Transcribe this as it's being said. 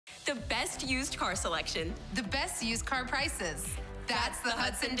The best used car selection. The best used car prices. That's the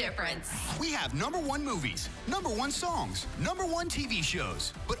Hudson difference. We have #1 movies, #1 songs, #1 TV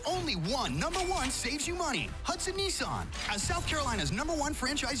shows, but only one #1 saves you money. Hudson Nissan. As South Carolina's #1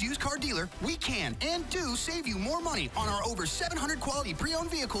 franchise used car dealer, we can and do save you more money on our over 700 quality pre-owned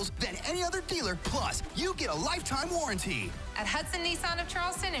vehicles than any other dealer. Plus, you get a lifetime warranty. At Hudson Nissan of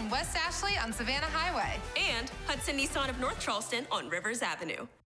Charleston and West Ashley on Savannah Highway. And Hudson Nissan of North Charleston on Rivers Avenue.